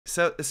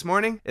So this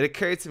morning, it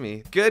occurred to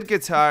me, good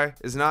guitar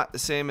is not the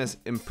same as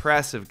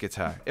impressive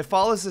guitar. It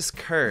follows this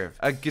curve,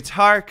 a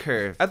guitar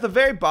curve. At the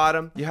very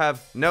bottom, you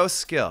have no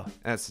skill,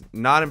 and it's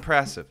not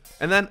impressive.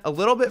 And then a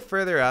little bit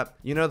further up,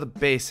 you know the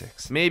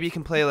basics. Maybe you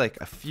can play like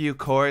a few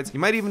chords. You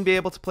might even be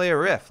able to play a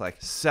riff, like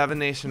Seven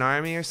Nation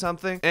Army or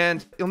something.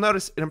 And you'll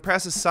notice it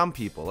impresses some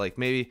people, like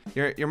maybe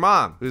your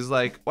mom, who's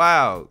like,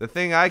 wow, the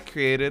thing I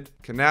created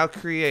can now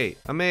create.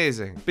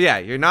 Amazing. But yeah,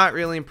 you're not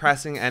really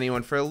impressing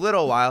anyone for a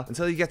little while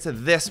until you get to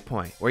this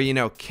point where you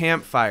know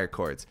campfire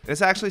chords. And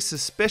it's actually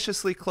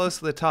suspiciously close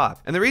to the top.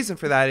 And the reason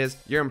for that is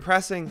you're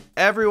impressing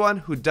everyone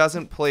who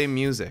doesn't play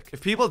music. If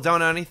people don't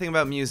know anything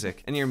about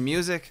music and your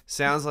music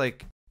sounds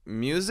like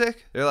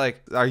music, they're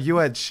like, are you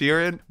Ed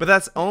Sheeran? But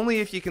that's only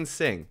if you can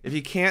sing. If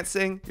you can't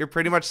sing, you're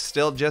pretty much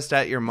still just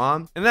at your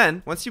mom. And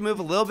then once you move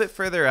a little bit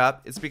further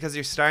up, it's because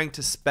you're starting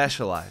to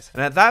specialize.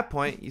 And at that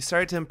point, you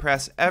start to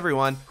impress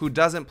everyone who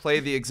doesn't play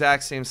the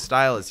exact same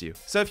style as you.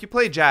 So if you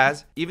play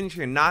jazz, even if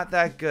you're not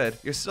that good,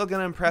 you're still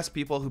gonna impress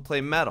people who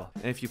play metal.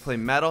 And if you play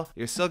metal,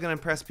 you're still gonna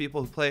impress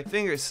people who play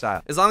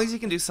fingerstyle. As long as you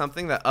can do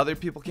something that other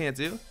people can't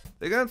do,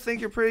 they're gonna think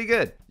you're pretty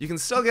good. You can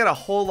still get a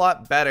whole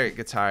lot better at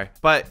guitar,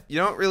 but you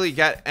don't really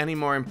get any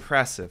more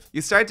impressive.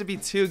 You start to be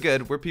too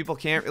good where people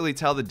can't really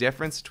tell the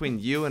difference between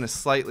you and a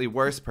slightly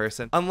worse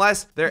person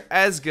unless they're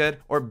as good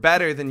or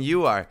better than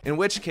you are, in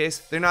which case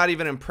they're not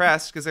even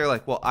impressed because they're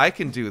like, well, I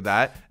can do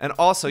that, and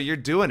also you're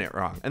doing it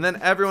wrong. And then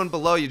everyone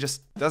below you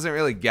just doesn't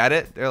really get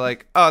it. They're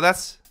like, oh,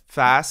 that's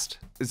fast.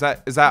 Is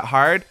that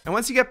hard? And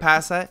once you get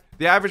past that,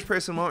 the average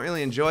person won't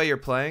really enjoy your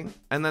playing,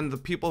 and then the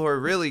people who are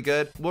really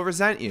good will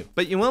resent you.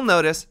 But you will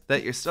notice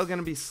that you're still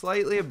gonna be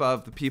slightly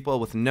above the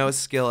people with no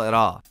skill at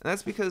all. And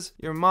that's because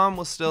your mom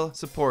will still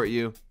support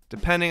you,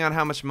 depending on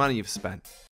how much money you've spent.